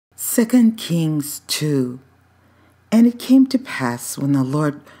2 Kings 2. And it came to pass, when the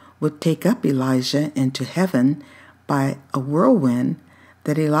Lord would take up Elijah into heaven by a whirlwind,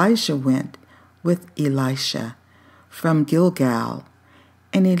 that Elijah went with Elisha from Gilgal.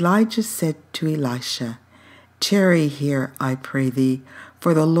 And Elijah said to Elisha, Tarry here, I pray thee,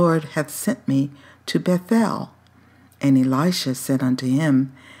 for the Lord hath sent me to Bethel. And Elisha said unto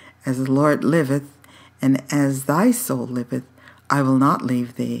him, As the Lord liveth, and as thy soul liveth, I will not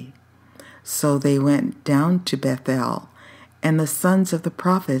leave thee. So they went down to Bethel, and the sons of the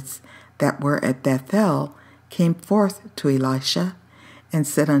prophets that were at Bethel came forth to Elisha, and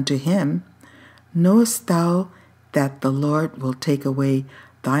said unto him, Knowest thou that the Lord will take away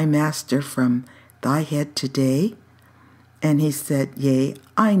thy master from thy head today? And he said, Yea,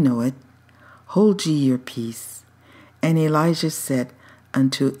 I know it. Hold ye your peace. And Elijah said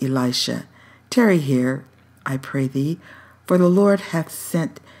unto Elisha, Tarry here, I pray thee, for the Lord hath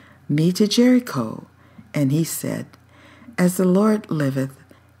sent me to Jericho. And he said, As the Lord liveth,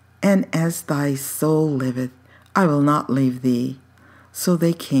 and as thy soul liveth, I will not leave thee. So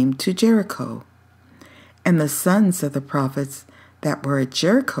they came to Jericho. And the sons of the prophets that were at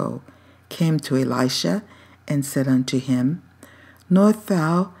Jericho came to Elisha, and said unto him, Knowest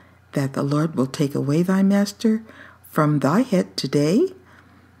thou that the Lord will take away thy master from thy head today?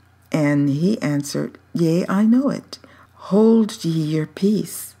 And he answered, Yea, I know it. Hold ye your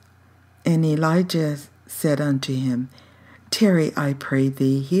peace. And Elijah said unto him, Tarry, I pray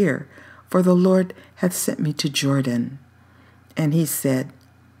thee, here, for the Lord hath sent me to Jordan. And he said,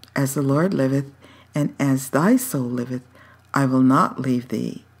 As the Lord liveth, and as thy soul liveth, I will not leave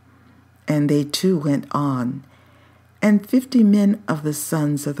thee. And they two went on. And 50 men of the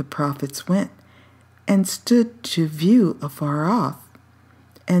sons of the prophets went, and stood to view afar off.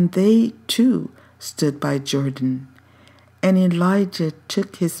 And they too stood by Jordan. And Elijah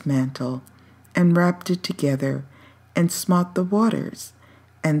took his mantle, and wrapped it together, and smote the waters,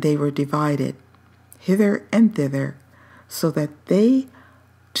 and they were divided, hither and thither, so that they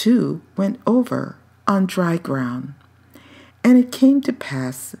too went over on dry ground. And it came to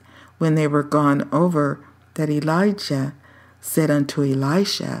pass, when they were gone over, that Elijah said unto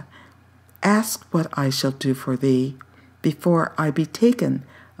Elisha, Ask what I shall do for thee, before I be taken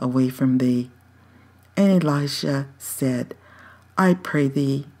away from thee. And Elisha said, I pray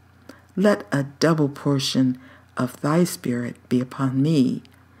thee, let a double portion of thy spirit be upon me.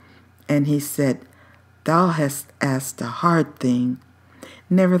 And he said, Thou hast asked a hard thing.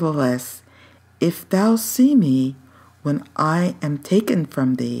 Nevertheless, if thou see me when I am taken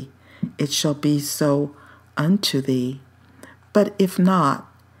from thee, it shall be so unto thee. But if not,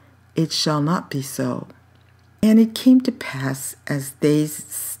 it shall not be so. And it came to pass, as they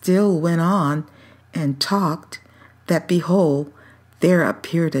still went on and talked, that behold, there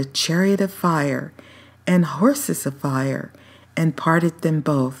appeared a chariot of fire and horses of fire, and parted them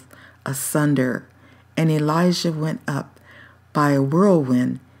both asunder. And Elijah went up by a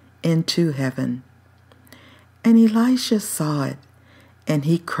whirlwind into heaven. And Elisha saw it, and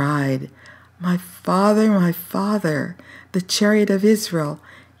he cried, my father, the chariot of Israel,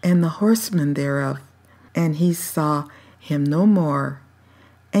 and the horsemen thereof. And he saw him no more.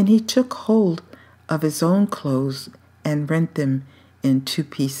 And he took hold of his own clothes, and rent them in 2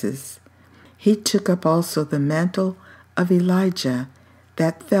 pieces. He took up also the mantle of Elijah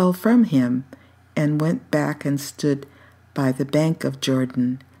that fell from him, and went back and stood by the bank of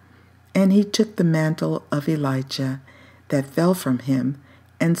Jordan. And he took the mantle of Elijah that fell from him,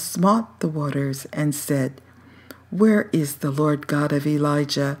 and smote the waters, and said, Where is the Lord God of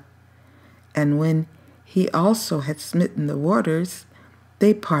Elijah? And when he also had smitten the waters,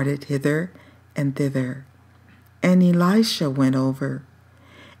 they parted hither and thither. And Elisha went over.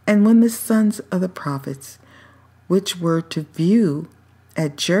 And when the sons of the prophets, which were to view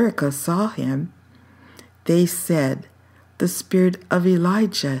at Jericho, saw him, they said, The spirit of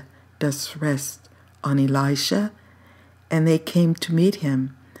Elijah doth rest on Elisha. And they came to meet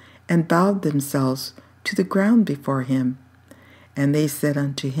him, and bowed themselves to the ground before him. And they said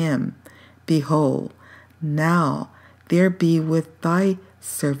unto him, Behold, now there be with thy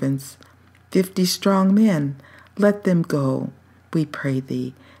servants 50 strong men. Let them go, we pray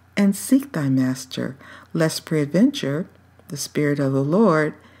thee, and seek thy master, lest peradventure the Spirit of the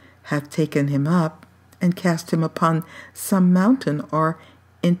Lord hath taken him up, and cast him upon some mountain, or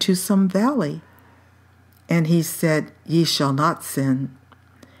into some valley. And he said, Ye shall not sin.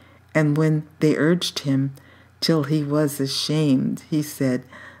 And when they urged him till he was ashamed, he said,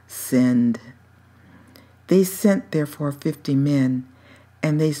 Send. They sent therefore 50 men,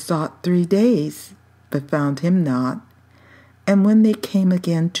 and they sought 3 days, but found him not. And when they came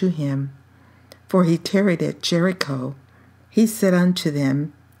again to him, for he tarried at Jericho, he said unto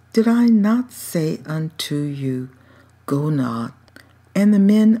them, Did I not say unto you, Go not? And the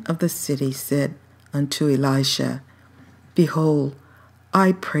men of the city said unto Elisha, Behold,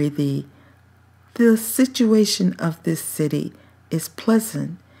 I pray thee, the situation of this city is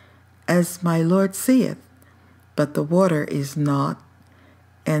pleasant, as my Lord seeth, but the water is not,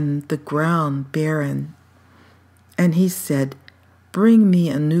 and the ground barren. And he said, Bring me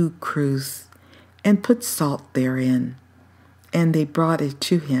a new cruse, and put salt therein. And they brought it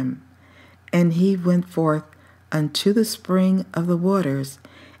to him. And he went forth unto the spring of the waters,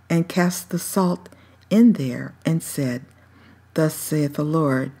 and cast the salt in there, and said, Thus saith the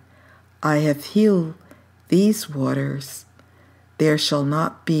Lord, I have healed these waters. There shall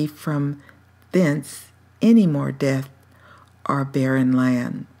not be from thence any more death or barren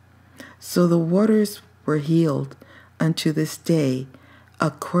land. So the waters were healed unto this day,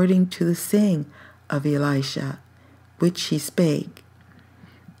 according to the saying of Elisha, which he spake.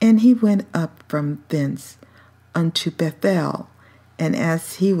 And he went up from thence unto Bethel, and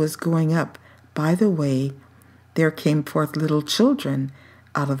as he was going up by the way, there came forth little children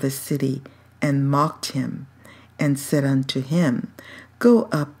out of the city, and mocked him, and said unto him, Go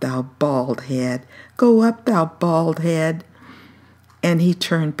up, thou bald head, go up, thou bald head. And he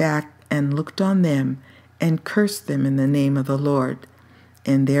turned back and looked on them, and cursed them in the name of the Lord.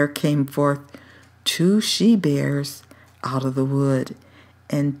 And there came forth 2 she-bears out of the wood,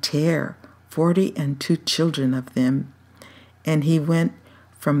 and tare 42 children of them. And he went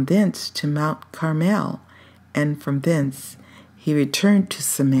from thence to Mount Carmel, and from thence he returned to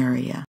Samaria.